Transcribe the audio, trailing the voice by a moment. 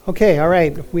Okay, all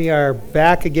right. We are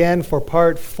back again for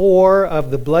part 4 of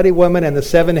The Bloody Woman and the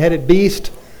Seven-Headed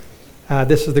Beast.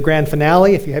 This is the grand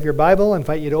finale. If you have your Bible, I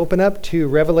invite you to open up to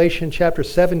Revelation chapter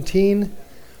 17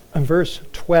 and verse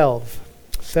 12.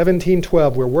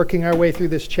 17:12. We're working our way through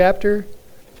this chapter.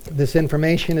 This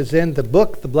information is in the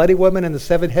book, The Bloody Woman and the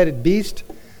Seven-Headed Beast,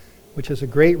 which is a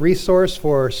great resource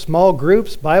for small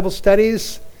groups, Bible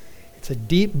studies. It's a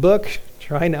deep book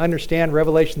trying to understand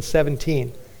Revelation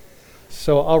 17.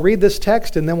 So I'll read this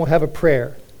text and then we'll have a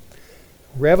prayer.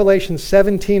 Revelation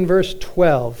 17 verse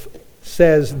 12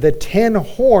 says, "The 10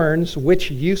 horns which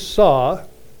you saw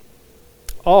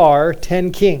are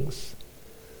 10 kings,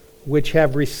 which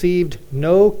have received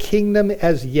no kingdom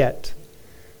as yet,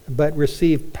 but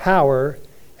receive power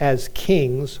as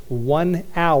kings 1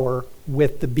 hour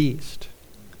with the beast.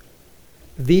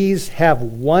 These have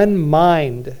one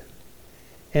mind,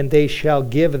 and they shall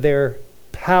give their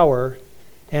power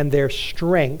and their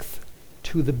strength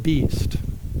to the beast."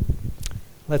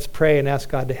 Let's pray and ask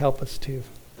God to help us to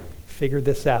figure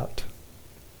this out.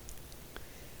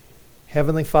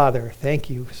 Heavenly Father, thank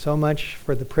you so much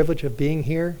for the privilege of being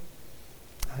here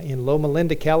in Loma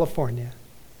Linda, California.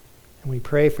 And we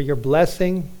pray for your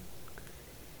blessing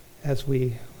as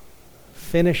we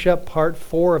finish up part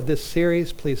 4 of this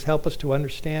series. Please help us to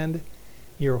understand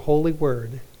your holy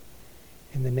word.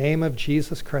 In the name of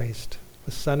Jesus Christ,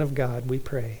 the Son of God, we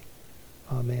pray.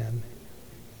 Amen.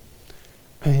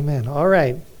 Amen. All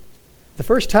right. The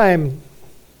first time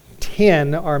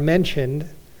 10 are mentioned,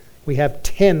 we have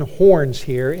 10 horns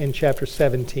here in chapter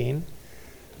 17.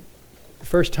 The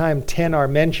first time 10 are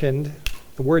mentioned,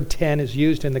 the word 10 is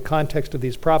used in the context of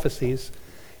these prophecies,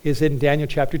 is in Daniel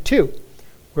chapter 2,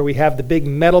 where we have the big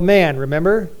metal man,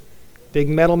 remember? Big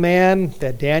metal man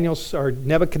that Daniel or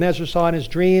Nebuchadnezzar saw in his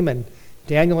dream, and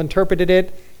Daniel interpreted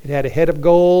it. It had a head of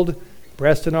gold,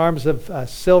 breast and arms of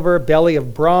silver, belly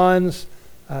of bronze,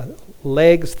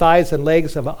 legs, thighs and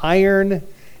legs of iron,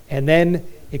 and then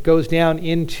it goes down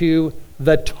into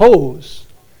the toes.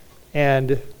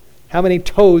 And how many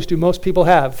toes do most people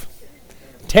have?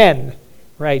 10,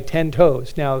 right, 10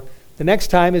 toes. Now, the next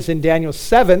time is in Daniel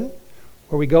 7,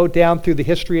 where we go down through the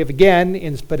history of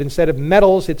again, but instead of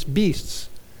metals, it's beasts.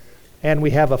 And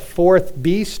we have a fourth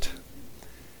beast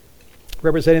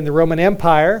representing the Roman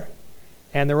Empire.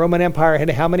 And the Roman Empire had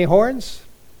how many horns?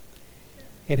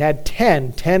 It had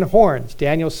 10 horns.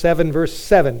 Daniel 7 verse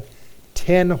 7,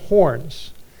 10 horns.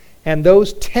 And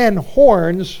those 10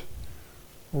 horns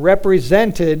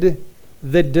represented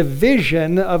the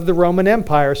division of the Roman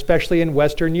Empire, especially in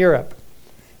Western Europe.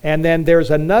 And then there's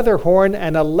another horn,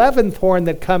 an 11th horn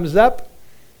that comes up,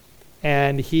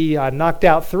 and he knocked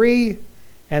out 3,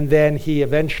 and then he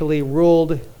eventually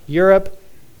ruled Europe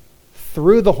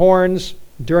through the horns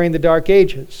during the Dark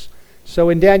Ages. So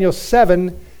in Daniel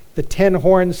 7, the 10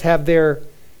 horns have their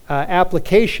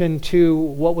application to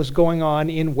what was going on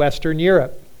in Western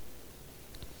Europe.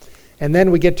 And then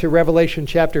we get to Revelation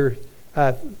chapter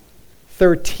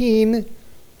 13,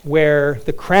 where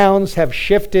the crowns have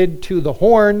shifted to the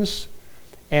horns,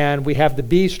 and we have the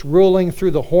beast ruling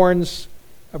through the horns,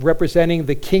 representing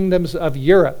the kingdoms of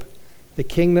Europe. The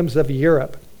kingdoms of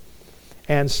Europe.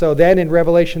 And so then in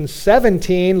Revelation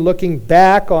 17, looking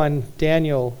back on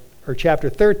Daniel, or chapter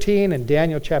 13 and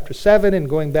Daniel chapter 7, and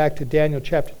going back to Daniel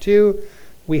chapter 2,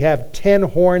 we have 10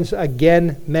 horns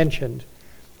again mentioned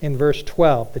in verse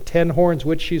 12. The 10 horns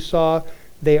which you saw,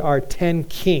 they are 10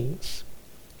 kings.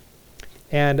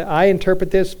 And I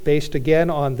interpret this based again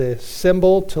on the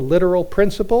symbol to literal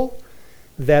principle,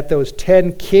 that those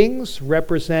 10 kings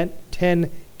represent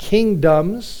 10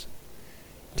 kingdoms.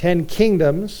 10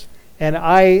 kingdoms. And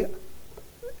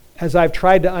as I've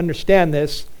tried to understand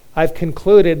this, I've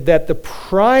concluded that the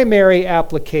primary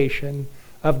application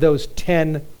of those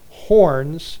 10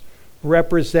 horns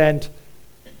represent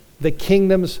the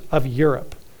kingdoms of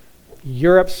Europe.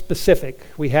 Europe specific.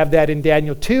 We have that in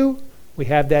Daniel 2. We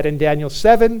have that in Daniel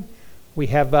 7. We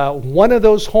have one of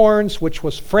those horns, which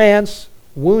was France,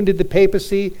 wounded the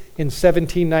papacy in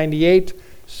 1798.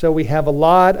 So we have a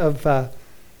lot of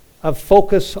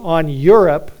focus on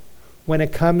Europe when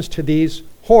it comes to these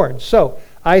horns. So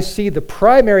I see the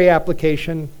primary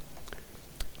application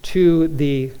to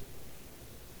the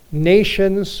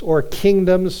nations or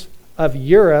kingdoms of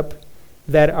Europe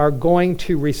that are going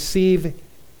to receive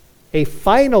a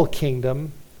final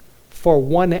kingdom for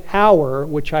 1 hour,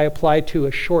 which I apply to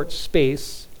a short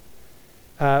space,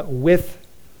 with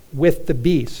the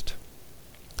beast.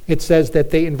 It says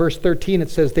that in verse 13, it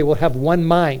says they will have one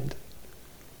mind.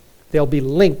 They'll be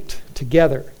linked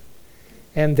together.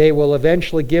 And they will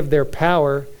eventually give their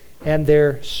power and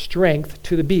their strength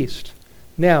to the beast.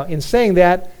 Now, in saying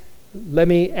that, let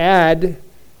me add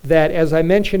that, as I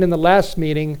mentioned in the last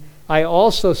meeting, I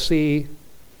also see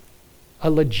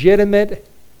a legitimate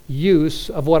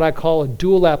use of what I call a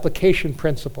dual application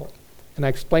principle. And I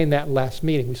explained that last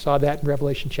meeting. We saw that in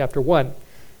Revelation chapter 1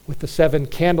 with the 7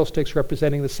 candlesticks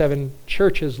representing the 7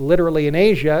 churches literally in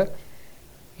Asia,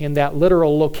 in that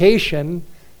literal location,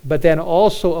 but then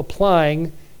also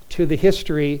applying to the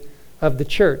history of the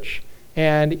church.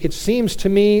 And it seems to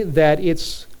me that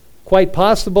it's quite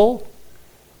possible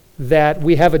that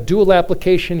we have a dual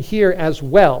application here as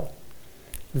well,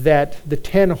 that the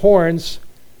 10 horns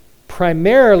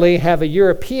primarily have a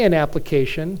European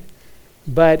application,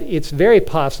 but it's very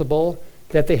possible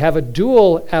that they have a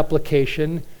dual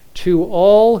application to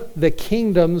all the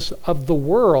kingdoms of the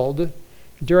world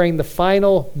during the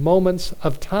final moments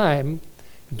of time,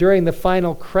 during the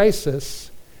final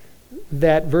crisis,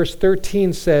 that verse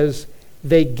 13 says,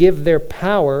 they give their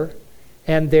power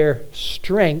and their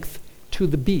strength to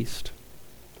the beast.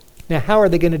 Now, how are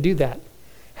they going to do that?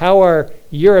 How are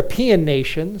European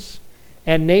nations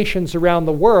and nations around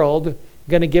the world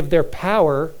going to give their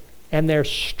power and their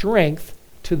strength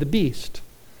to the beast?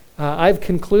 I've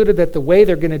concluded that the way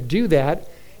they're going to do that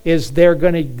is they're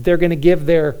going to give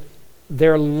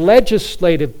their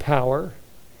legislative power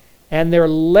and their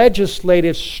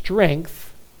legislative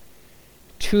strength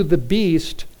to the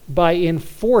beast by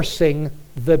enforcing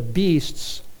the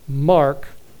beast's mark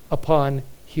upon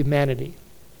humanity.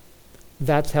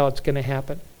 That's how it's going to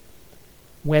happen.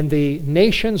 When the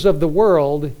nations of the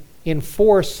world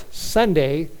enforce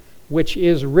Sunday, which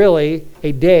is really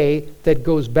a day that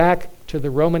goes back to the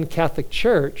Roman Catholic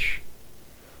Church,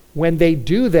 when they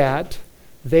do that,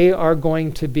 they are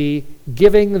going to be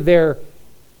giving their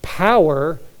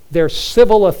power, their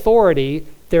civil authority,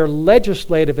 their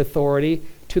legislative authority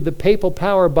to the papal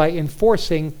power by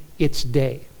enforcing its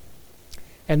day.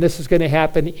 And this is going to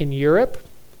happen in Europe,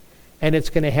 and it's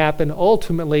going to happen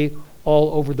ultimately all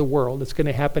over the world. It's going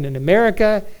to happen in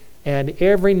America, and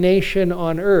every nation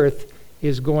on earth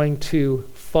is going to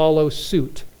follow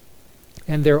suit.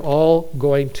 And they're all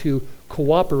going to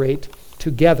cooperate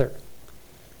together.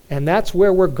 And that's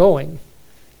where we're going.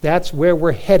 That's where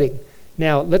we're heading.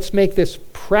 Now, let's make this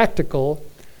practical.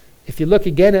 If you look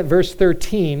again at verse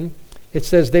 13, it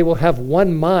says they will have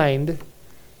one mind,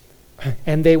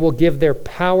 and they will give their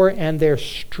power and their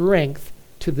strength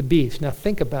to the beast. Now,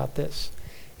 think about this.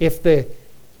 If the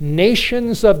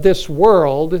nations of this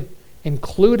world,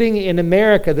 including in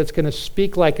America, that's going to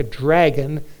speak like a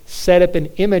dragon, set up an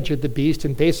image of the beast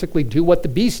and basically do what the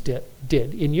beast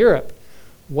did in Europe.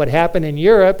 What happened in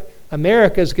Europe,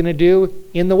 America is going to do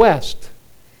in the West.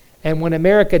 And when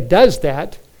America does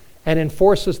that and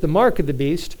enforces the mark of the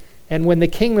beast, and when the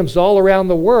kingdoms all around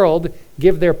the world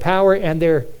give their power and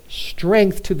their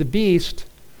strength to the beast,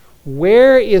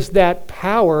 where is that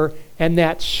power and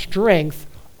that strength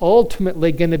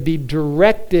ultimately going to be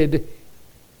directed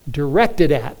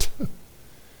at?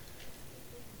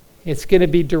 It's going to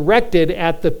be directed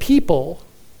at the people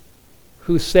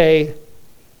who say,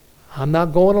 I'm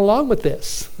not going along with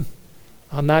this.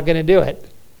 I'm not going to do it.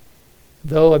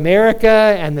 Though America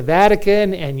and the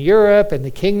Vatican and Europe and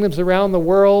the kingdoms around the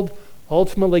world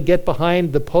ultimately get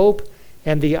behind the Pope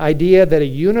and the idea that a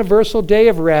universal day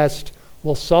of rest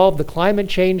will solve the climate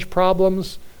change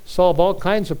problems, solve all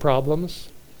kinds of problems.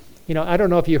 You know, I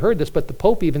don't know if you heard this, but the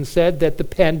Pope even said that the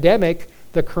pandemic,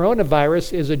 the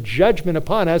coronavirus, is a judgment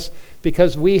upon us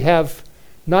because we have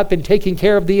not been taking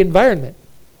care of the environment.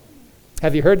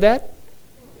 Have you heard that?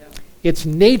 Yeah. It's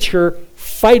nature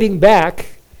fighting back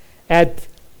at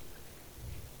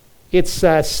its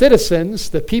citizens,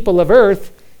 the people of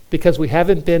Earth, because we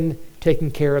haven't been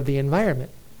taking care of the environment.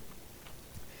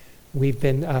 We've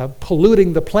been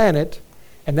polluting the planet,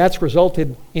 and that's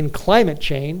resulted in climate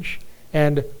change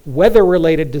and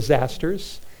weather-related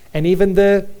disasters, and even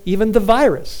the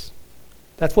virus.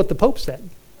 That's what the Pope said.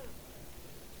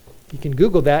 You can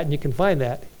Google that and you can find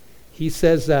that. He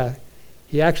says,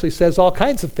 he actually says all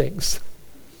kinds of things.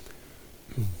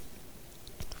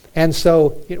 And so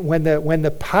when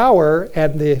the power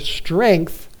and the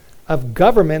strength of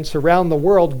governments around the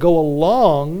world go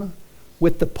along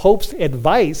with the Pope's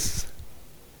advice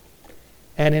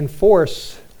and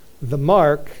enforce the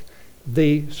mark,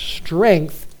 the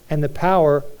strength and the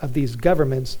power of these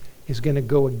governments is going to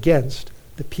go against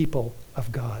the people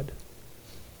of God.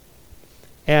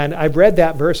 And I've read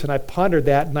that verse and I pondered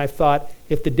that and I thought,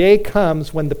 if the day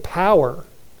comes when the power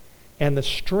and the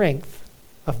strength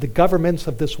of the governments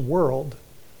of this world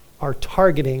are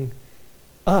targeting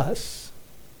us,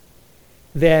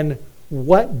 then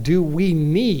what do we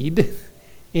need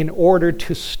in order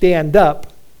to stand up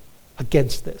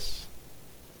against this?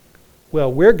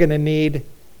 Well, we're going to need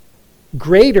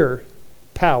greater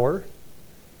power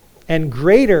and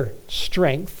greater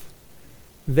strength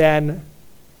than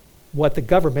what the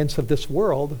governments of this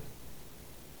world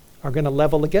are going to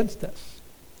level against us,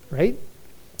 right?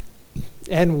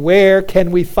 And where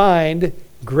can we find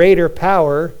greater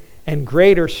power and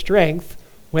greater strength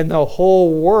when the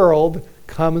whole world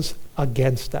comes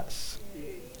against us?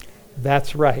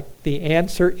 That's right. The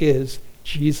answer is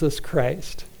Jesus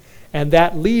Christ. And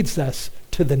that leads us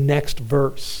to the next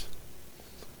verse.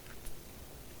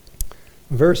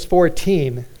 Verse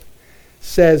 14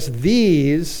 says,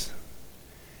 these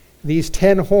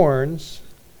 10 horns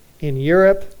in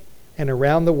Europe and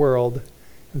around the world,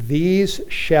 these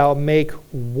shall make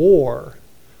war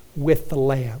with the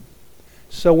Lamb.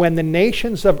 So when the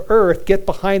nations of earth get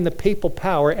behind the papal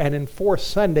power and enforce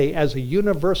Sunday as a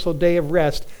universal day of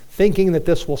rest, thinking that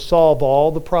this will solve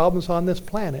all the problems on this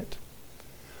planet,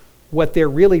 what they're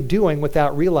really doing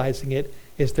without realizing it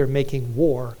is they're making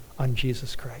war on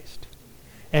Jesus Christ.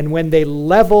 And when they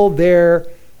level their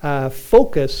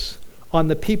focus on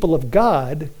the people of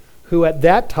God, who at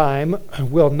that time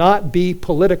will not be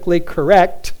politically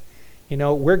correct,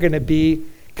 we're going to be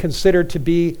considered to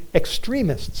be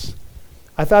extremists.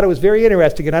 I thought it was very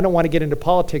interesting, and I don't want to get into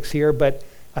politics here, but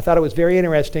I thought it was very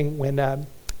interesting when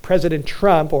President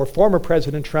Trump, or former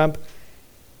President Trump,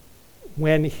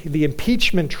 when the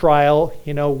impeachment trial,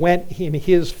 went in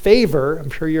his favor. I'm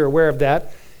sure you're aware of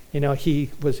that. He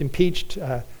was impeached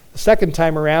the second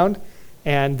time around,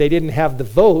 and they didn't have the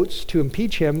votes to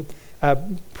impeach him.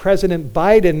 President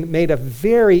Biden made a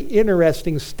very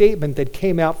interesting statement that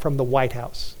came out from the White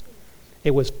House.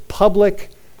 It was public,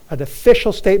 an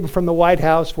official statement from the White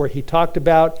House where he talked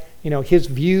about, his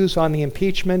views on the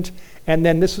impeachment. And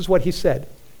then this is what he said,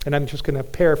 and I'm just going to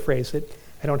paraphrase it.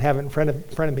 I don't have it in front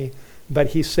of me, but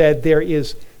he said, there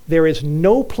is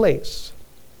no place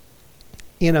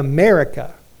in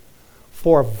America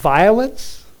for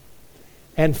violence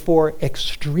and for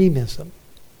extremism.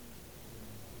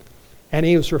 And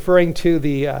he was referring to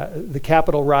the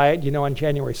Capitol riot, on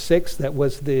January 6th, that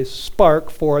was the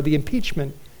spark for the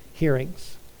impeachment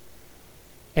hearings.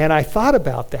 And I thought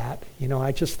about that.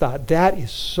 I just thought that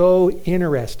is so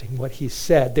interesting what he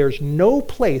said. There's no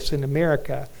place in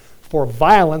America for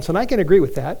violence, and I can agree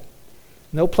with that.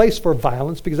 No place for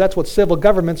violence, because that's what civil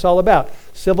government's all about.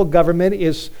 Civil government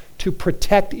is to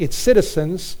protect its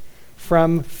citizens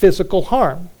from physical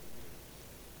harm.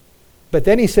 But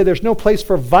then he said there's no place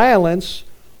for violence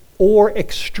or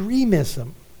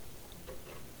extremism.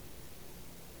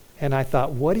 And I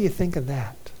thought, what do you think of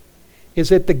that?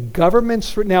 Is it the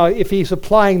government's... Now, if he's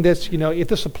applying this, if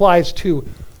this applies to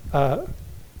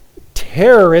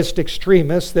terrorist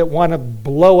extremists that want to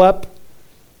blow up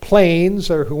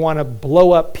planes or who want to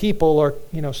blow up people or,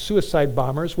 suicide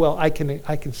bombers, well, I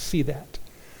can see that.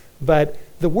 But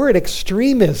the word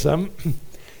extremism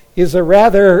is a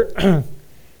rather...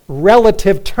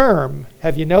 relative term.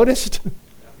 Have you noticed?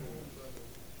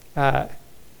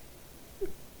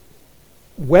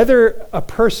 Whether a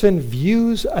person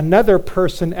views another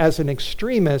person as an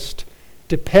extremist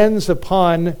depends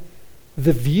upon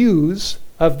the views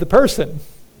of the person.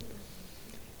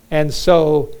 And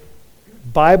so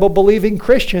Bible-believing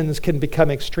Christians can become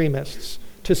extremists.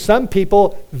 To some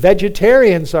people,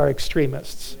 vegetarians are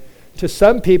extremists. To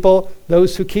some people,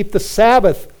 those who keep the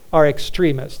Sabbath are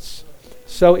extremists.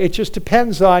 So it just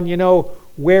depends on,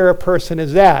 where a person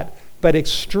is at. But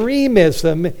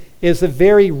extremism is a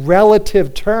very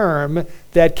relative term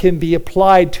that can be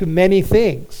applied to many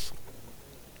things.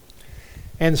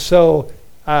 And so,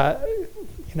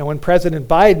 when President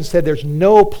Biden said there's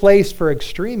no place for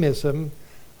extremism,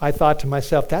 I thought to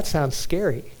myself, that sounds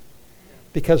scary.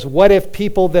 Because what if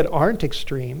people that aren't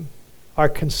extreme are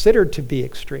considered to be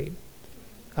extreme?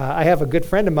 I have a good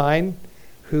friend of mine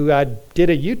who did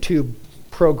a YouTube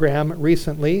program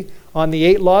recently on the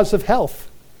 8 laws of health,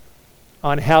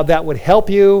 on how that would help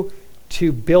you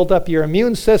to build up your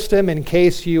immune system in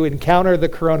case you encounter the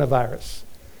coronavirus.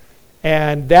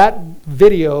 And that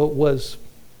video was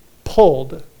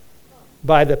pulled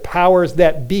by the powers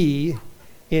that be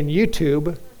in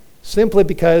YouTube simply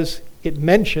because it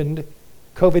mentioned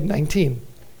COVID-19.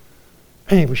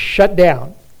 And it was shut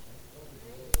down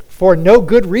for no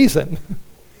good reason.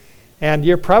 And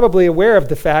you're probably aware of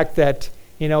the fact that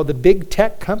the big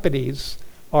tech companies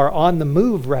are on the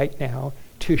move right now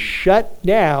to shut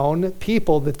down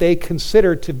people that they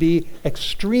consider to be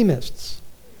extremists.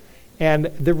 And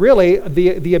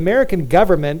the American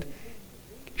government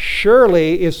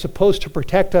surely is supposed to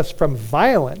protect us from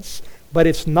violence, but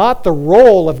it's not the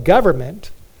role of government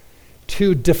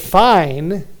to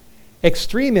define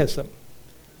extremism.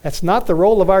 That's not the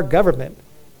role of our government.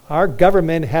 Our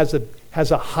government has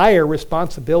a higher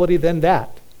responsibility than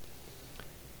that.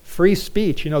 Free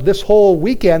speech. This whole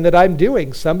weekend that I'm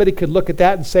doing, somebody could look at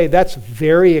that and say, that's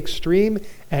very extreme,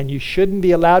 and you shouldn't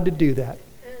be allowed to do that.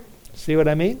 See what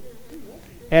I mean?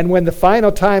 And when the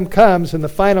final time comes and the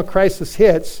final crisis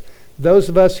hits, those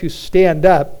of us who stand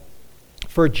up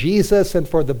for Jesus and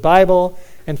for the Bible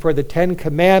and for the Ten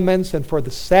Commandments and for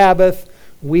the Sabbath,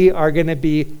 we are going to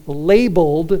be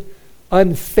labeled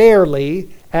unfairly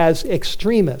as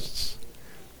extremists.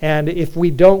 And if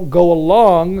we don't go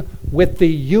along with the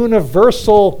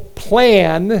universal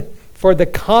plan for the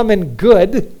common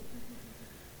good,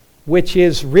 which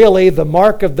is really the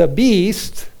mark of the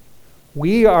beast,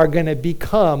 we are going to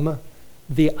become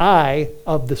the eye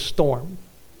of the storm.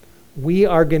 We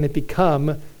are going to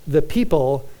become the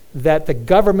people that the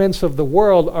governments of the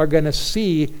world are going to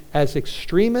see as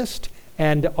extremist,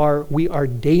 and we are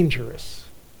dangerous,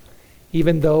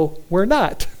 even though we're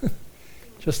not.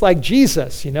 Just like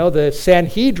Jesus, the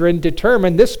Sanhedrin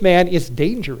determined this man is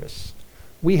dangerous.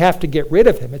 We have to get rid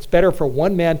of him. It's better for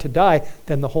one man to die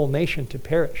than the whole nation to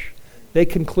perish. They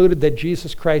concluded that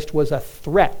Jesus Christ was a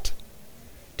threat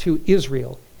to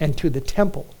Israel and to the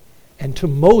temple and to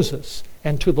Moses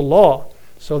and to the law.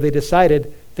 So they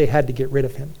decided they had to get rid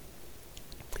of him.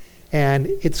 And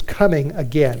it's coming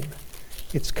again.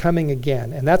 It's coming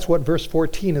again. And that's what verse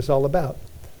 14 is all about.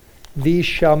 These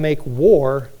shall make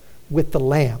war with the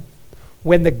Lamb.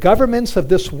 When the governments of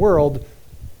this world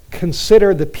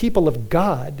consider the people of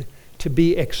God to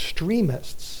be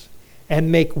extremists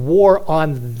and make war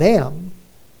on them,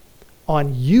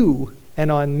 on you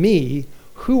and on me,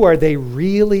 who are they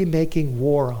really making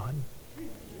war on?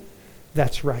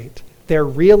 That's right. They're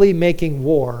really making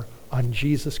war on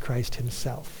Jesus Christ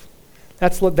himself.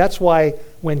 That's why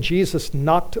when Jesus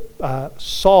knocked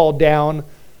Saul down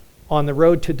on the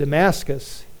road to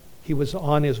Damascus, he was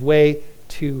on his way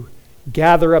to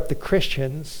gather up the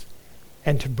Christians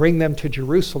and to bring them to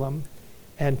Jerusalem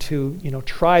and to,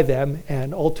 try them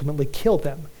and ultimately kill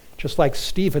them. Just like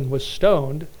Stephen was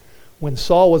stoned. When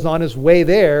Saul was on his way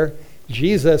there,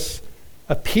 Jesus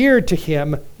appeared to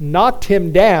him, knocked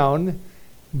him down,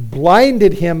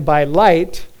 blinded him by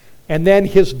light, and then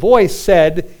his voice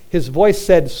said,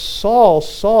 Saul,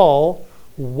 Saul,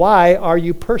 why are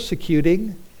you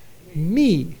persecuting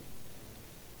me?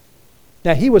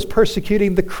 Now, he was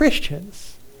persecuting the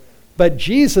Christians, but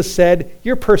Jesus said,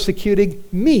 you're persecuting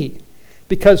me.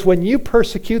 Because when you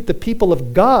persecute the people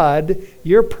of God,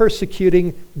 you're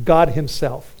persecuting God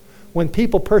himself. When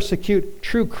people persecute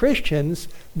true Christians,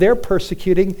 they're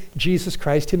persecuting Jesus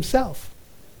Christ himself.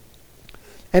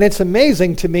 And it's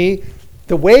amazing to me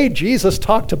the way Jesus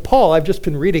talked to Paul. I've just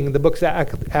been reading the books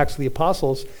Acts of the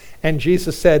Apostles, and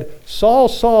Jesus said, Saul,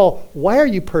 Saul, why are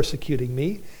you persecuting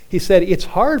me? He said, it's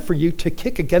hard for you to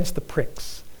kick against the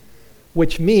pricks,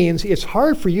 which means it's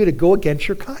hard for you to go against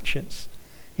your conscience.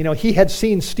 He had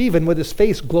seen Stephen with his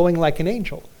face glowing like an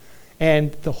angel.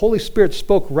 And the Holy Spirit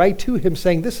spoke right to him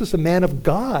saying, this is a man of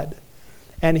God.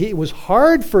 And it was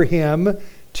hard for him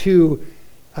to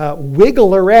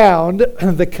wiggle around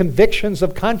the convictions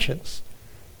of conscience,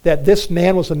 that this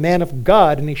man was a man of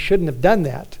God and he shouldn't have done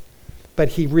that. But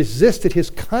he resisted his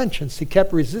conscience. He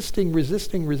kept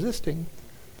resisting.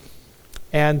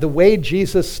 And the way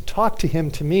Jesus talked to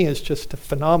him, to me, is just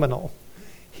phenomenal.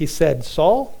 He said,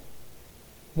 Saul,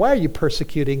 why are you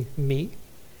persecuting me?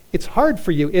 It's hard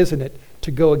for you, isn't it,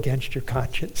 to go against your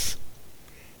conscience?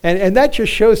 And that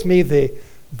just shows me the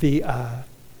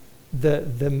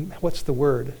what's the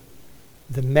word?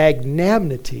 The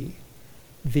magnanimity,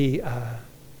 the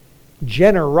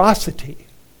generosity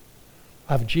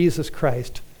of Jesus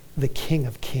Christ, the King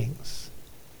of Kings.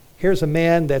 Here's a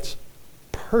man that's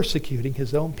persecuting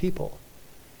his own people.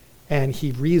 And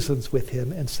he reasons with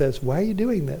him and says, why are you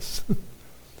doing this?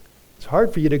 It's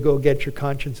hard for you to go against your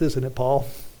conscience, isn't it, Paul?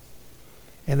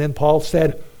 And then Paul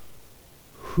said,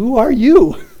 who are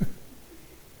you?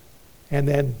 And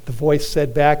then the voice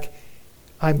said back,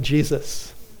 I'm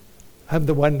Jesus. I'm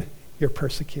the one you're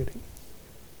persecuting.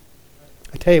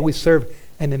 I tell you, we serve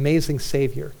an amazing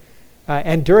Savior.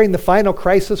 And during the final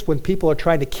crisis, when people are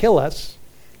trying to kill us,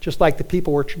 just like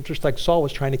Saul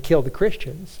was trying to kill the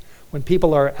Christians, when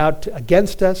people are out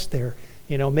against us, they're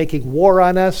making war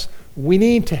on us, we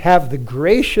need to have the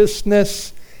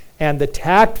graciousness and the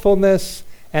tactfulness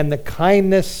and the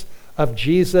kindness of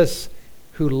Jesus,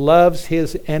 who loves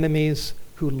his enemies,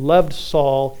 who loved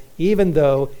Saul, even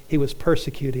though he was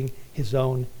persecuting his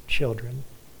own children.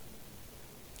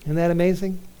 Isn't that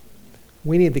amazing?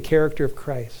 We need the character of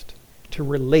Christ to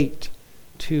relate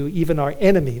to even our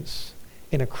enemies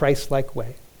in a Christ-like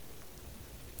way.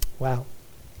 Wow.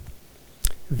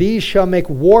 These shall make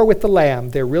war with the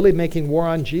Lamb. They're really making war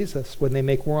on Jesus when they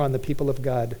make war on the people of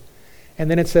God. And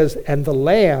then it says, and the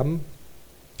Lamb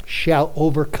shall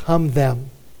overcome them.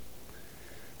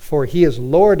 For he is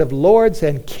Lord of lords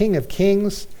and King of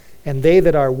kings, and they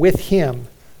that are with him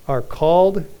are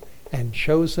called and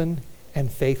chosen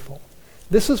and faithful.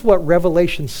 This is what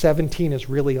Revelation 17 is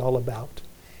really all about.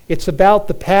 It's about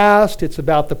the past, it's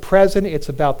about the present, it's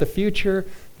about the future,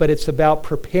 but it's about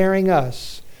preparing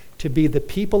us to be the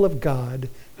people of God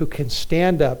who can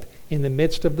stand up in the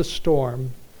midst of the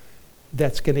storm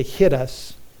that's going to hit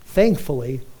us,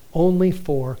 thankfully, only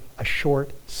for a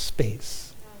short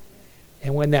space.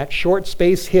 And when that short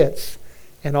space hits,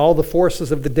 and all the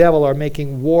forces of the devil are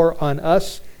making war on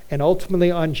us and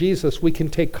ultimately on Jesus, we can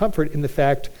take comfort in the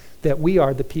fact that we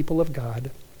are the people of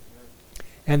God.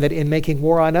 And that in making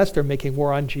war on us, they're making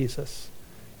war on Jesus.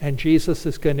 And Jesus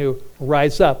is going to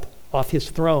rise up off his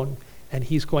throne, and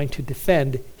he's going to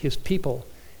defend his people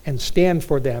and stand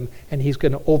for them, and he's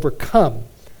going to overcome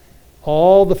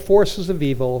all the forces of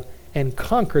evil and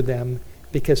conquer them,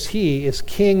 because he is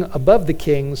king above the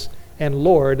kings and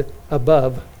Lord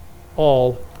above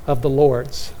all of the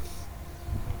lords.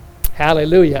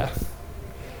 Hallelujah.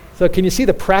 So can you see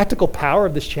the practical power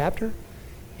of this chapter?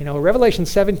 You know, Revelation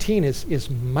 17 is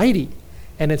mighty,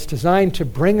 and it's designed to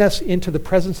bring us into the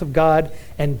presence of God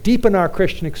and deepen our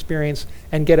Christian experience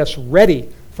and get us ready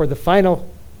for the final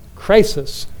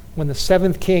crisis when the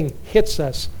seventh king hits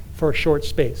us for a short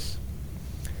space.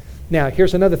 Now,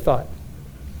 here's another thought.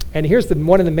 And here's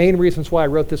one of the main reasons why I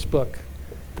wrote this book,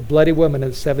 The Bloody Woman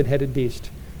and the Seven-Headed Beast.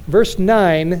 Verse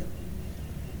 9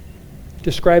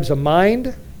 describes a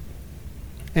mind,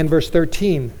 and verse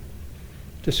 13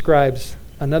 describes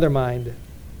another mind.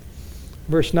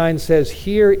 Verse 9 says,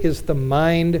 here is the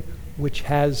mind which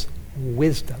has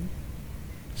wisdom.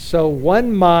 So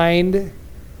one mind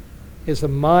is a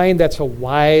mind that's a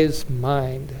wise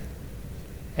mind.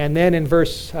 And then in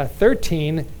verse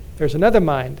 13, there's another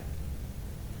mind.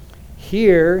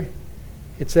 Here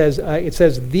it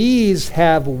says, these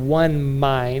have one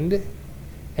mind,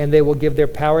 and they will give their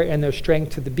power and their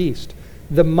strength to the beast.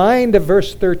 The mind of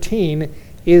verse 13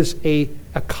 is a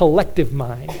collective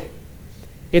mind.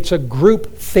 It's a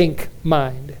group think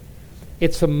mind.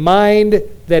 It's a mind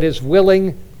that is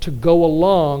willing to go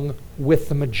along with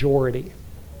the majority.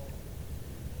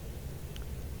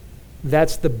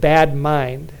 That's the bad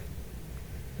mind.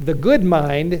 The good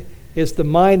mind is the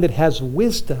mind that has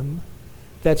wisdom,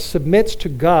 that submits to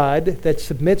God, that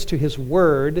submits to his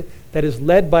word, that is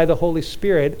led by the Holy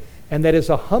Spirit, and that is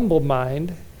a humble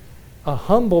mind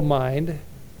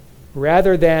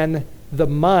rather than the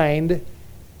mind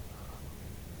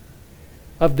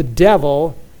of the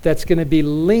devil that's going to be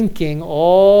linking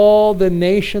all the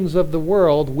nations of the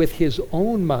world with his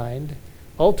own mind.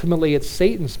 Ultimately, it's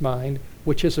Satan's mind,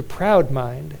 which is a proud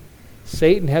mind.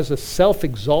 Satan has a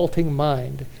self-exalting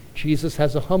mind. Jesus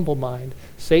has a humble mind.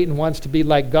 Satan wants to be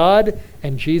like God,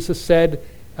 and Jesus said,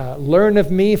 learn of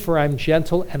me, for I'm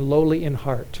gentle and lowly in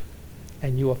heart,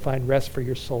 and you will find rest for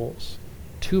your souls.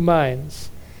 Two minds.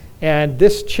 And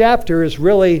this chapter is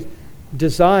really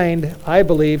designed, I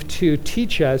believe, to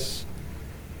teach us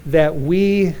that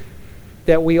we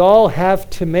all have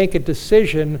to make a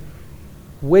decision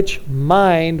which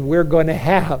mind we're going to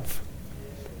have.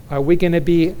 Are we going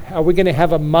to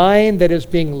have a mind that is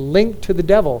being linked to the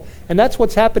devil? And that's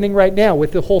what's happening right now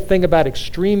with the whole thing about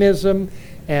extremism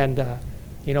and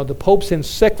the Pope's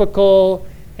encyclical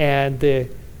and the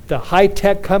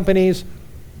high-tech companies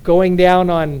going down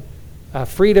on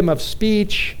freedom of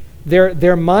speech.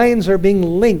 Their minds are being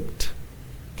linked.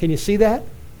 Can you see that?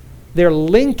 They're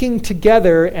linking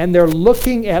together, and they're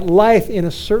looking at life in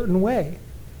a certain way.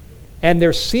 And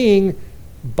they're seeing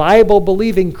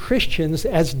Bible-believing Christians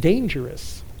as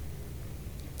dangerous.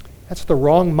 That's the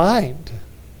wrong mind.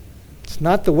 It's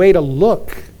not the way to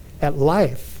look at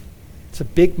life. It's a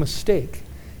big mistake.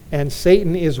 And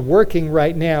Satan is working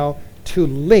right now to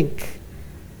link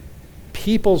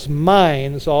people's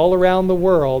minds all around the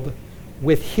world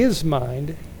with his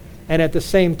mind, and at the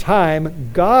same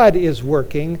time, God is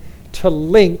working to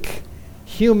link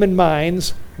human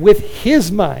minds with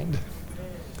his mind.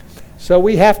 So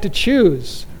we have to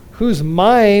choose, whose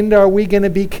mind are we going to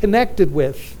be connected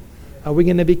with? Are we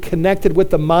going to be connected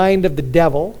with the mind of the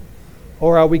devil,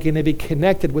 or are we going to be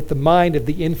connected with the mind of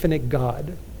the infinite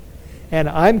God? And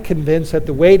I'm convinced that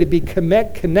the way to be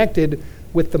connected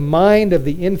with the mind of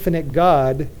the infinite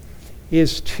God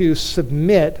is to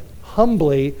submit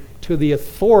humbly to the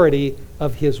authority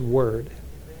of his word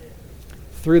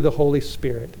through the Holy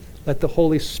Spirit. Let the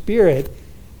Holy Spirit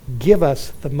give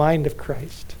us the mind of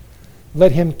Christ.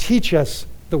 Let him teach us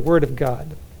the Word of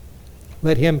God.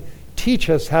 Let him teach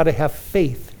us how to have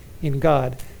faith in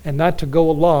God and not to go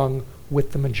along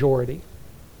with the majority.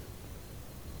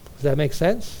 Does that make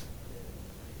sense?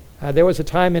 There was a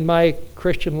time in my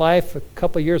Christian life a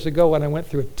couple of years ago when I went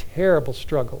through a terrible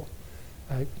struggle.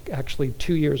 Actually,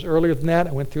 2 years earlier than that,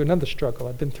 I went through another struggle.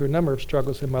 I've been through a number of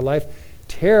struggles in my life.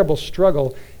 Terrible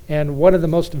struggle. And one of the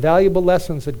most valuable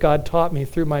lessons that God taught me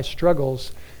through my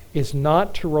struggles is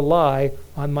not to rely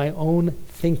on my own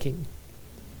thinking,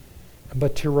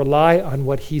 but to rely on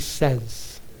what he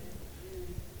says.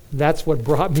 That's what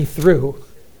brought me through,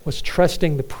 was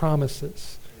trusting the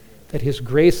promises, that his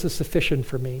grace is sufficient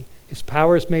for me. His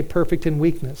power is made perfect in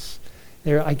weakness.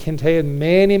 There, I can tell you,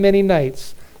 many, many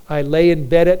nights, I lay in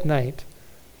bed at night,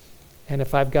 and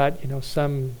if I've got,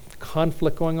 some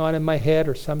conflict going on in my head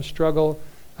or some struggle,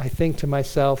 I think to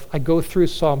myself, I go through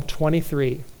Psalm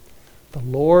 23. The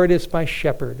Lord is my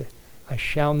shepherd, I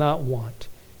shall not want.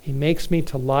 He makes me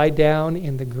to lie down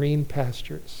in the green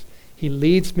pastures. He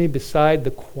leads me beside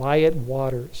the quiet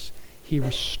waters. He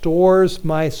restores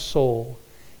my soul.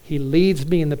 He leads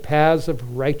me in the paths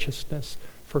of righteousness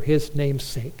for his name's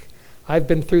sake. I've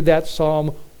been through that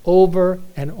psalm over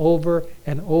and over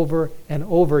and over and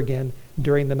over again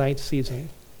during the night season.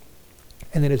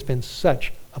 And it has been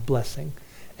such a blessing.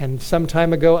 And some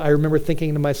time ago, I remember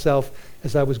thinking to myself,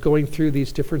 as I was going through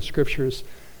these different scriptures,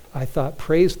 I thought,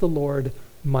 praise the Lord,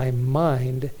 my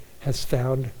mind has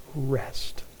found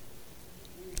rest.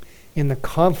 In the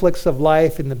conflicts of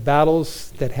life, in the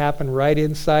battles that happen right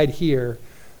inside here,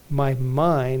 my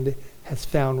mind has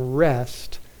found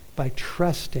rest by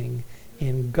trusting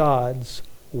in God's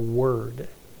Word.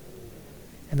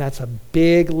 And that's a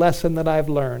big lesson that I've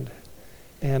learned.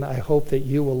 And I hope that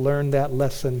you will learn that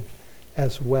lesson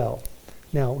as well.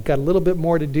 Now, we've got a little bit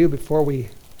more to do before we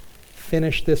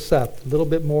finish this up. A little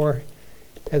bit more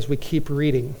as we keep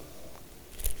reading.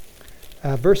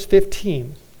 Verse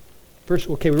 15.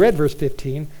 We read verse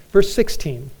 15. Verse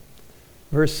 16.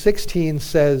 Verse 16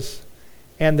 says,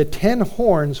 "And the 10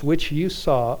 horns which you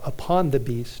saw upon the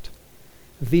beast,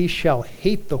 these shall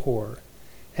hate the whore,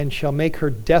 and shall make her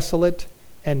desolate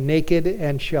and naked,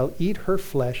 and shall eat her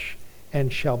flesh,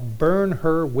 and shall burn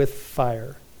her with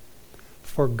fire.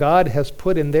 For God has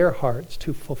put in their hearts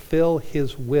to fulfill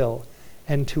his will,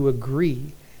 and to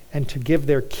agree, and to give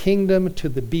their kingdom to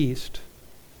the beast,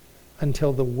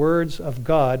 until the words of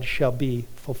God shall be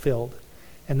fulfilled."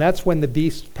 And that's when the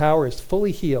beast's power is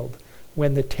fully healed.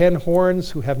 When the 10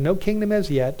 horns, who have no kingdom as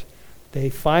yet, they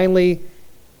finally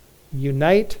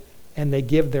unite and they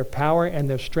give their power and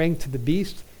their strength to the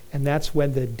beast, and that's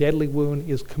when the deadly wound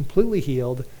is completely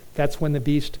healed. That's when the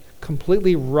beast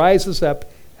completely rises up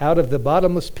out of the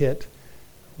bottomless pit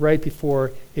right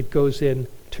before it goes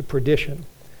into perdition.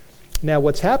 Now,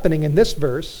 what's happening in this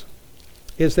verse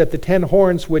is that the 10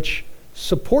 horns which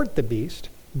support the beast,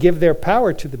 give their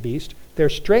power to the beast, their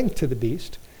strength to the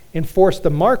beast, enforce the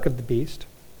mark of the beast.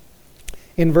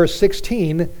 In verse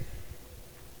 16,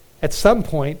 at some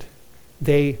point,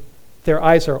 their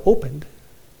eyes are opened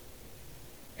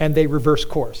and they reverse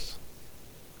course.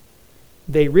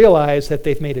 They realize that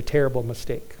they've made a terrible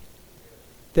mistake,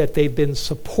 that they've been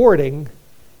supporting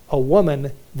a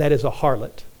woman that is a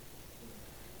harlot.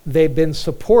 They've been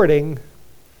supporting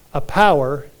a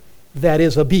power that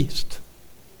is a beast.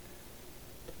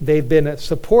 They've been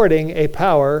supporting a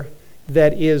power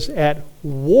that is at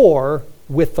war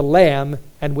with the Lamb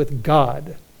and with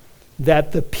God.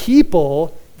 That the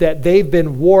people that they've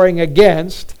been warring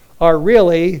against are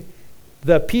really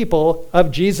the people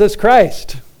of Jesus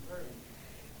Christ.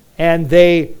 And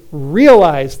they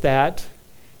realize that,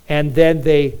 and then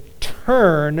they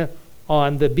turn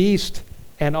on the beast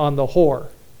and on the whore.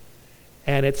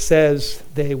 And it says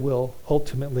they will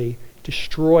ultimately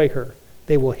destroy her.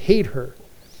 They will hate her.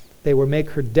 They will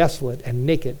make her desolate and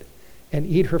naked and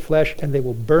eat her flesh, and they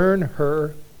will burn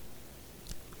her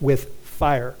with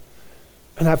fire.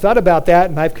 And I've thought about that,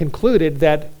 and I've concluded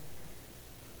that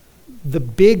the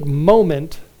big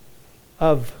moment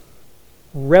of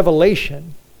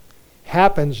revelation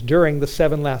happens during the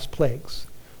 7 last plagues,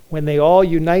 when they all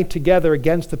unite together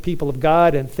against the people of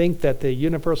God and think that the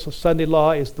universal Sunday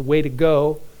law is the way to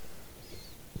go,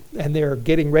 and they're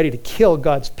getting ready to kill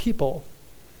God's people.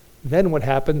 Then what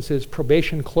happens is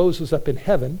probation closes up in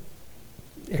heaven.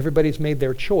 Everybody's made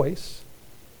their choice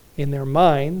in their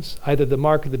minds, either the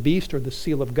mark of the beast or the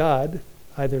seal of God,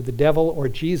 either the devil or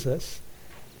Jesus.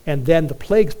 And then the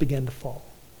plagues begin to fall,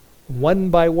 one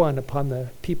by one, upon the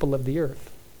people of the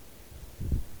earth.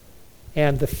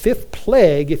 And the 5th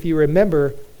plague, if you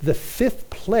remember, the 5th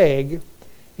plague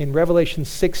in Revelation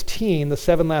 16, the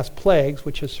 7 last plagues,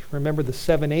 which is, remember, the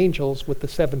 7 angels with the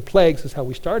 7 plagues is how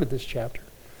we started this chapter.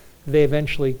 They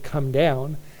eventually come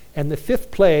down. And the 5th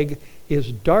plague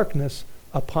is darkness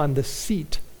upon the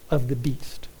seat of the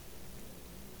beast.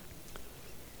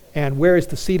 And where is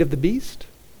the seat of the beast?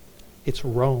 It's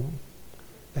Rome.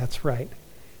 That's right.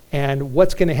 And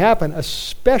what's going to happen,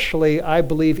 especially, I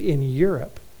believe, in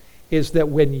Europe, is that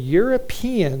when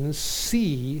Europeans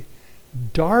see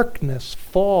darkness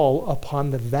fall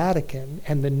upon the Vatican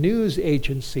and the news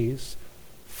agencies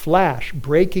flash,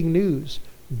 breaking news,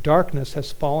 darkness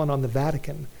has fallen on the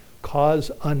Vatican, cause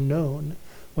unknown.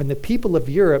 When the people of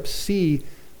Europe see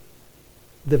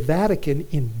the Vatican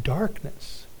in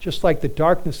darkness, just like the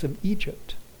darkness of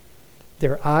Egypt,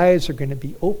 their eyes are going to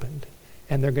be opened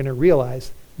and they're going to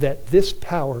realize that this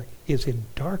power is in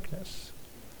darkness.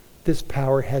 This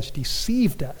power has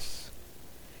deceived us.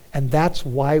 And that's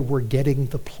why we're getting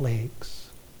the plagues.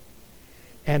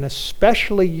 And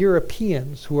especially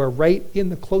Europeans who are right in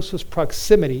the closest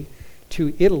proximity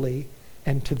to Italy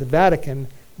and to the Vatican,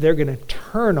 they're going to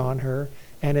turn on her.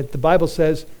 And the Bible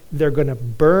says they're going to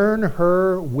burn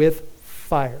her with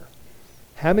fire.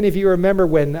 How many of you remember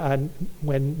when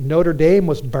Notre Dame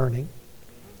was burning?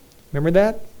 Remember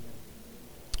that?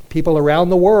 People around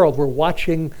the world were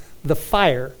watching the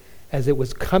fire as it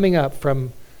was coming up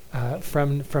from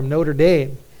Notre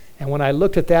Dame. And when I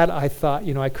looked at that, I thought,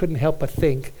 I couldn't help but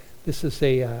think this is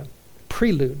a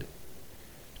prelude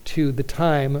to the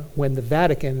time when the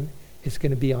Vatican is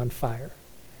going to be on fire.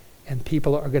 And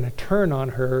people are going to turn on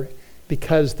her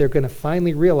because they're going to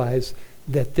finally realize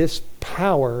that this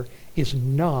power is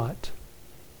not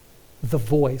the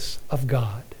voice of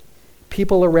God.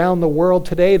 People around the world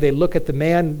today, they look at the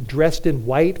man dressed in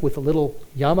white with a little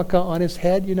yarmulke on his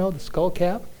head, the skull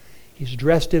cap. He's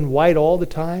dressed in white all the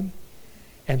time.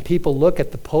 And people look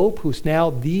at the Pope, who's now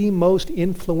the most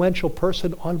influential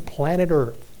person on planet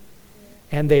Earth.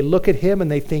 And they look at him and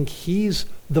they think he's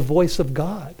the voice of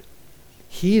God.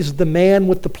 He's the man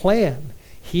with the plan.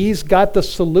 He's got the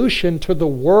solution to the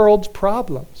world's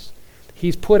problems.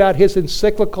 He's put out his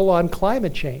encyclical on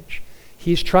climate change.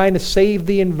 He's trying to save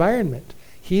the environment.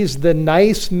 He's the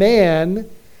nice man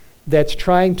that's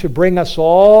trying to bring us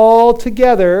all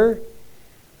together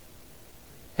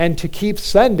and to keep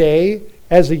Sunday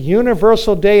as a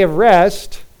universal day of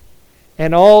rest,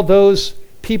 and all those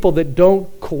people that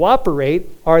don't cooperate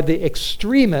are the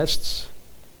extremists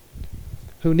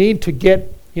who need to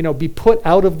be put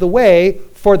out of the way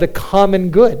for the common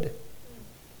good.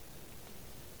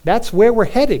 That's where we're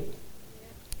heading.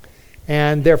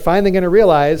 And they're finally going to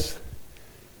realize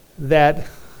that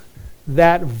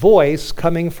that voice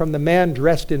coming from the man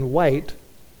dressed in white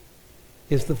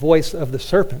is the voice of the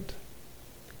serpent.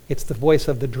 It's the voice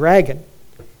of the dragon.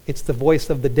 It's the voice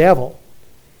of the devil.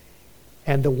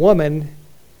 And the woman,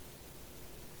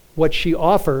 what she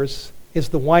offers is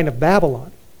the wine of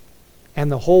Babylon.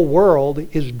 And the whole world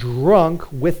is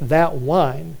drunk with that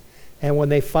wine. And when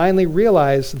they finally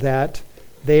realize that,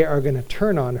 they are going to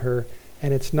turn on her,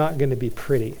 and it's not going to be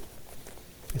pretty.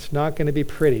 It's not going to be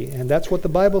pretty. And that's what the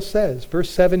Bible says. Verse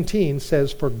 17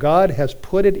 says, "For God has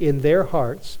put it in their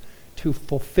hearts to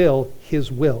fulfill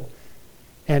his will,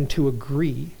 and to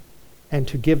agree, and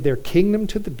to give their kingdom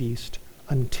to the beast,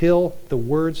 until the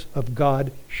words of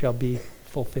God shall be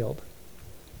fulfilled."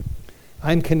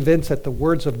 I'm convinced that the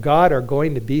words of God are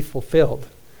going to be fulfilled.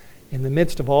 In the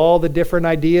midst of all the different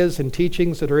ideas and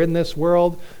teachings that are in this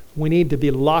world, we need to be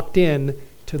locked in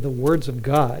to the words of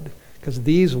God, because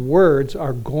these words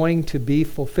are going to be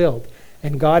fulfilled.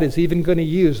 And God is even going to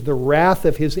use the wrath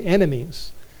of his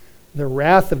enemies, the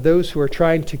wrath of those who are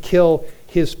trying to kill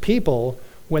his people.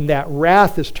 When that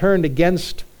wrath is turned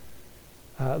against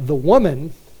the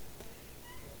woman,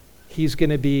 he's going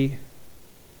to be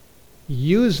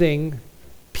using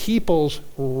people's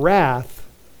wrath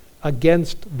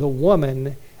against the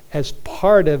woman as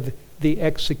part of the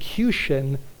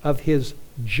execution of his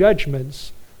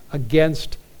judgments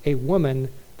against a woman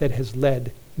that has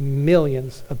led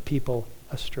millions of people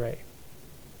astray.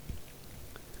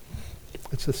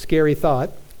 It's a scary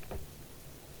thought,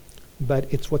 but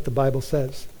it's what the Bible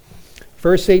says.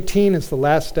 Verse 18 is the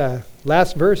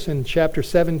last verse in chapter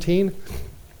 17.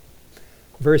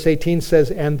 Verse 18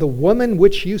 says, "And the woman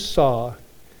which you saw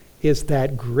is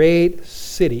that great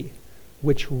city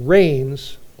which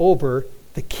reigns over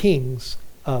the kings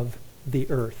of the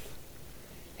earth."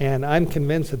 And I'm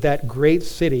convinced that that great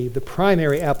city, the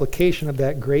primary application of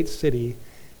that great city,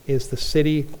 is the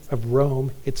city of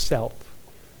Rome itself.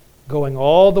 Going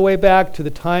all the way back to the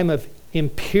time of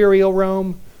imperial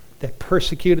Rome that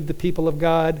persecuted the people of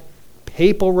God,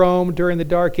 papal Rome during the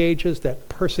Dark Ages that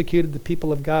persecuted the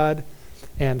people of God.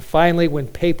 And finally, when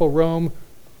papal Rome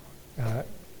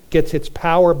gets its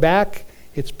power back,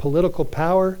 its political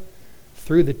power,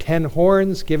 through the 10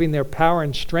 horns, giving their power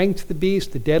and strength to the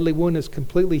beast, the deadly wound is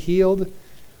completely healed.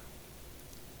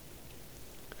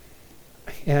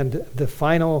 And the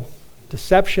final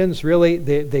deceptions, really,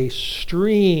 they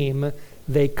stream,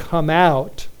 they come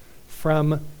out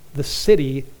from the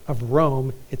city of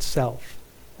Rome itself.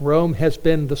 Rome has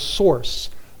been the source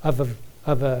of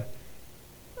an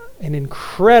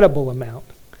incredible amount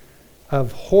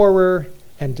of horror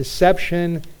and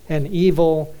deception and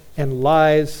evil and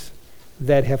lies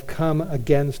that have come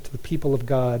against the people of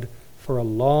God for a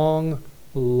long,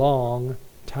 long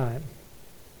time.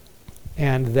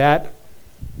 And that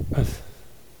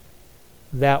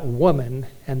woman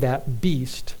and that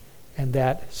beast and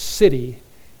that city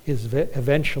is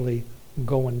eventually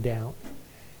going down.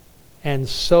 And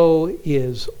so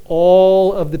is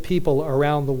all of the people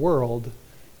around the world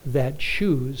that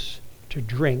choose to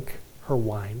drink her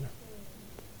wine,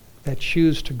 that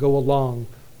choose to go along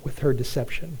with her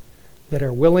deception, that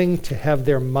are willing to have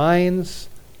their minds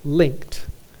linked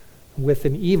with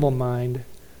an evil mind,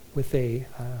 with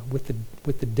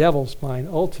the devil's mind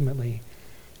ultimately,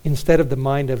 instead of the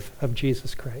mind of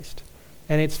Jesus Christ.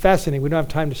 And it's fascinating. We don't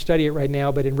have time to study it right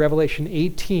now, but in Revelation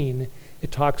 18,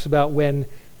 it talks about when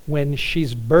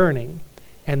she's burning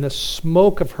and the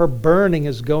smoke of her burning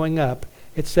is going up.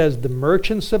 It says the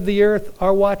merchants of the earth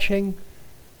are watching,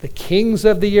 the kings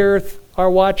of the earth are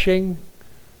watching,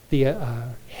 the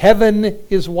heaven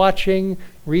is watching.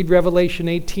 Read Revelation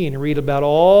 18 and read about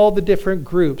all the different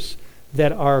groups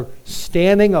that are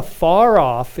standing afar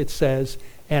off, it says,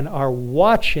 and are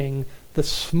watching the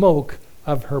smoke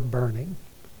of her burning.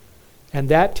 And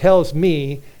that tells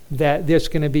me that there's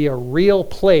going to be a real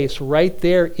place right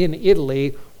there in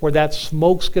Italy where that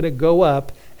smoke's going to go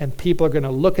up, and people are going to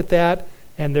look at that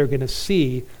and they're going to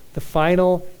see the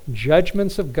final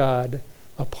judgments of God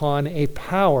upon a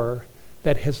power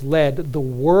that has led the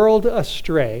world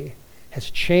astray, has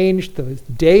changed the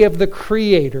day of the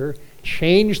Creator,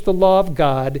 changed the law of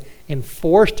God,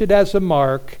 enforced it as a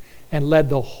mark, and led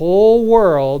the whole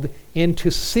world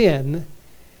into sin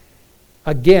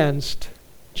against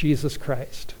Jesus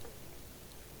Christ.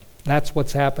 That's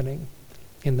what's happening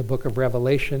in the book of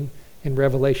Revelation, in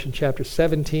Revelation chapter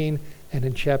 17 and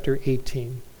in chapter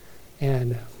 18.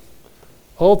 And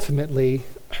ultimately,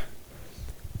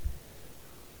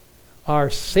 our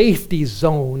safety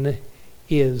zone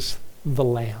is the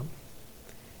Lamb.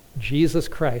 Jesus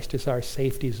Christ is our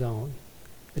safety zone.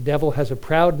 The devil has a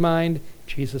proud mind.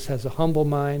 Jesus has a humble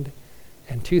mind.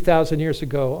 And 2,000 years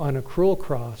ago, on a cruel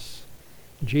cross,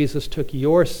 Jesus took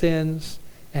your sins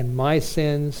and my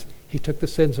sins. He took the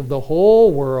sins of the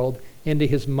whole world into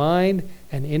his mind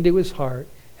and into his heart.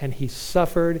 And he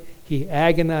suffered, he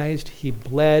agonized, he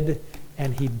bled,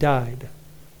 and he died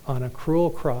on a cruel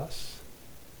cross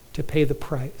to pay the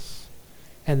price.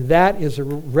 And that is a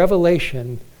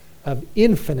revelation of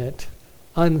infinite,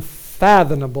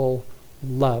 unfathomable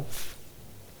love.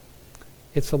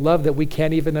 It's a love that we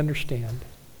can't even understand.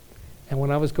 And when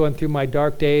I was going through my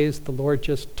dark days, the Lord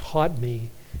just taught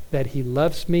me that he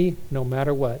loves me no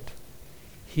matter what.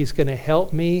 He's going to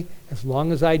help me as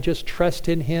long as I just trust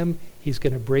in him. He's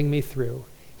going to bring me through.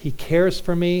 He cares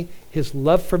for me. His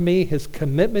love for me, his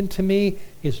commitment to me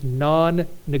is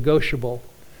non-negotiable.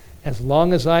 As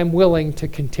long as I'm willing to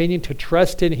continue to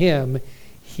trust in him,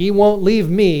 he won't leave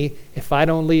me if I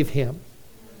don't leave him.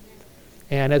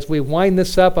 And as we wind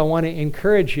this up, I want to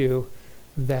encourage you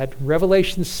that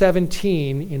Revelation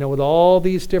 17, with all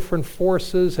these different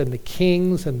forces and the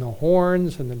kings and the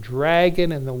horns and the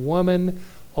dragon and the woman,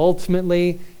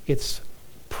 ultimately its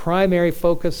primary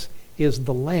focus is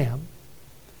the Lamb.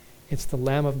 It's the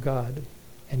Lamb of God.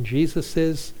 And Jesus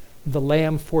is the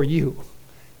Lamb for you.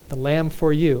 The Lamb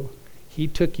for you. He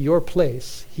took your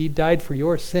place. He died for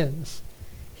your sins.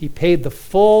 He paid the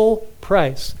full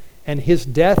price, and his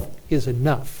death is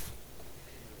enough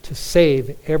to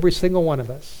save every single one of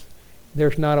us.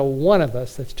 There's not a one of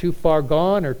us that's too far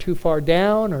gone or too far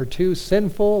down or too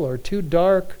sinful or too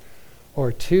dark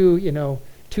or too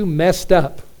messed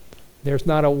up. There's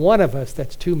not a one of us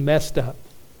that's too messed up.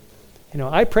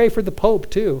 I pray for the Pope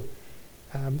too.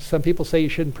 Some people say you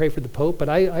shouldn't pray for the Pope, but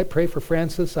I pray for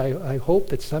Francis. I hope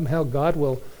that somehow God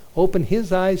will open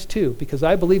his eyes too, because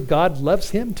I believe God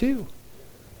loves him too.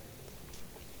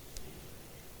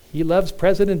 He loves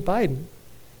President Biden.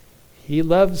 He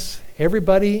loves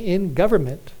everybody in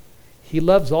government. He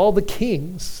loves all the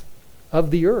kings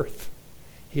of the earth.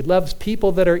 He loves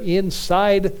people that are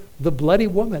inside the bloody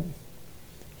woman.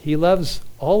 He loves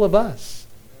all of us.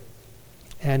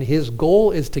 And his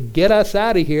goal is to get us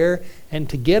out of here and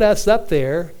to get us up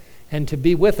there and to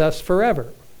be with us forever.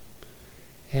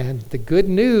 And the good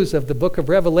news of the book of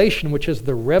Revelation, which is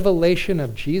the revelation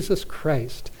of Jesus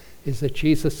Christ, is that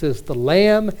Jesus is the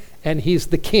Lamb and he's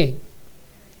the King.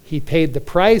 He paid the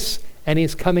price and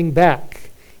he's coming back.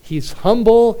 He's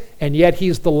humble and yet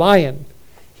he's the Lion.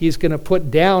 He's going to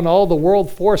put down all the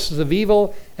world forces of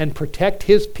evil and protect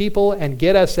his people and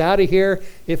get us out of here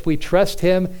if we trust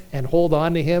him and hold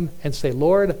on to him and say,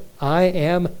 Lord, I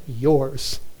am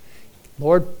yours.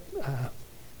 Lord,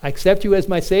 I accept you as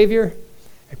my Savior.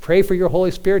 I pray for your Holy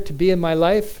Spirit to be in my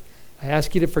life. I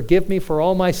ask you to forgive me for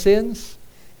all my sins.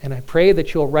 And I pray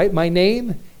that you'll write my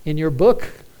name in your book,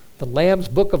 the Lamb's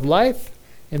Book of Life,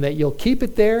 and that you'll keep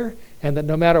it there, and that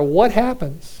no matter what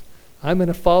happens, I'm going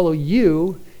to follow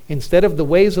you instead of the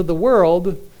ways of the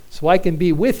world, so I can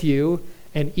be with you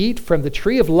and eat from the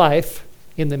tree of life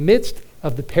in the midst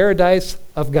of the paradise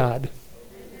of God.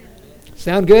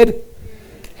 Sound good?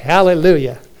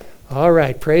 Hallelujah. All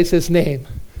right, praise his name.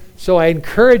 So I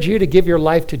encourage you to give your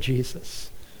life to Jesus.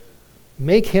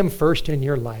 Make him first in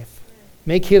your life.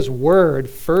 Make his word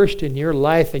first in your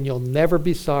life, and you'll never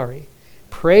be sorry.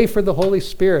 Pray for the Holy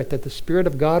Spirit, that the Spirit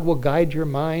of God will guide your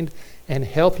mind and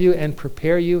help you and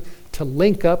prepare you to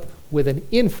link up with an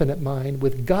infinite mind,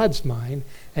 with God's mind,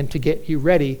 and to get you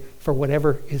ready for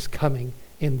whatever is coming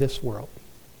in this world.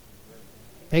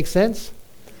 Make sense?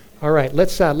 All right,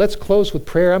 let's close with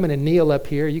prayer. I'm going to kneel up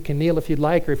here. You can kneel if you'd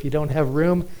like, or if you don't have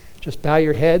room, just bow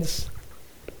your heads.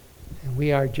 And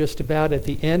we are just about at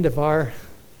the end of our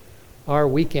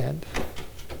weekend.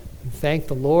 And thank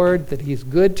the Lord that he's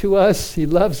good to us. He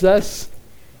loves us.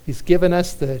 He's given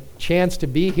us the chance to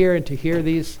be here and to hear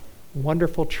these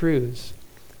wonderful truths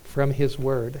from his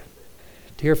word.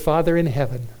 Dear Father in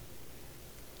heaven,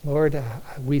 Lord,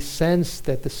 we sense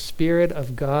that the Spirit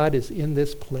of God is in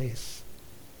this place.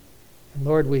 And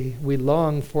Lord, we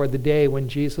long for the day when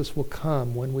Jesus will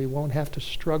come, when we won't have to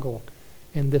struggle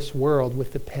in this world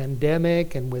with the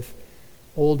pandemic and with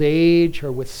old age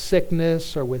or with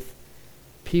sickness or with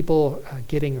people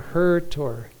getting hurt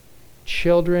or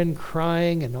children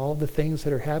crying and all the things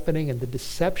that are happening and the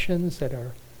deceptions that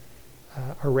are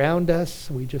around us.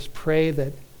 We just pray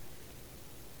that,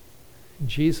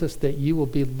 Jesus, that you will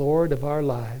be Lord of our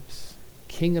lives,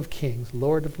 King of kings,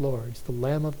 Lord of lords, the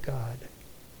Lamb of God.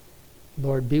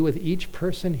 Lord, be with each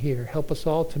person here. Help us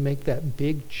all to make that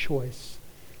big choice,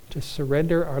 to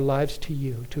surrender our lives to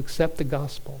you, to accept the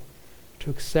gospel, to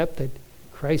accept that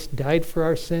Christ died for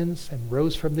our sins and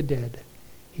rose from the dead.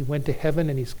 He went to heaven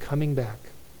and he's coming back.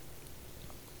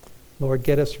 Lord,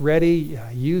 get us ready.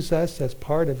 Use us as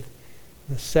part of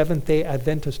the Seventh-day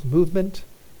Adventist movement,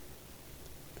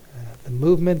 the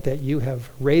movement that you have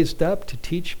raised up to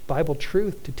teach Bible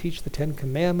truth, to teach the Ten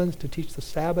Commandments, to teach the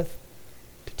Sabbath,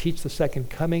 to teach the second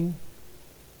coming.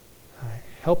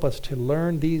 Help us to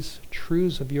learn these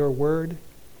truths of your word.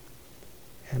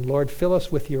 And Lord, fill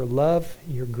us with your love,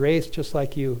 your grace, just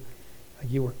like you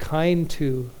were kind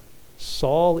to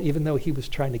Saul, even though he was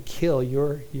trying to kill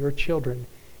your children.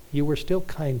 You were still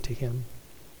kind to him.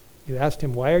 You asked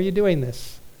him, why are you doing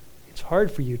this? It's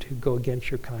hard for you to go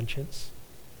against your conscience.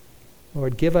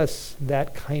 Lord, give us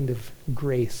that kind of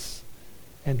grace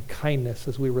and kindness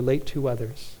as we relate to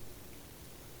others,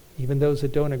 even those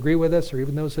that don't agree with us or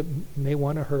even those that may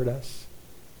want to hurt us.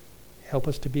 Help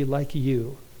us to be like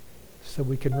you so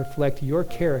we can reflect your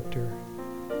character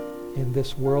in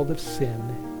this world of sin.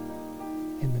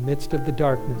 In the midst of the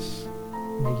darkness,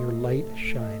 may your light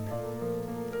shine.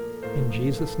 In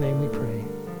Jesus' name we pray.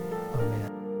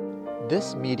 Amen.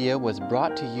 This media was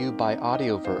brought to you by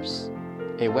Audioverse,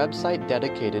 a website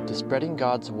dedicated to spreading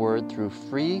God's Word through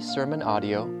free sermon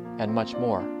audio and much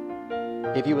more.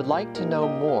 If you would like to know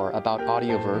more about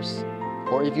Audioverse,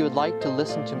 or if you would like to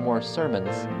listen to more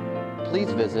sermons,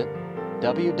 please visit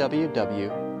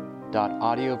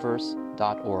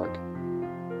www.audioverse.org.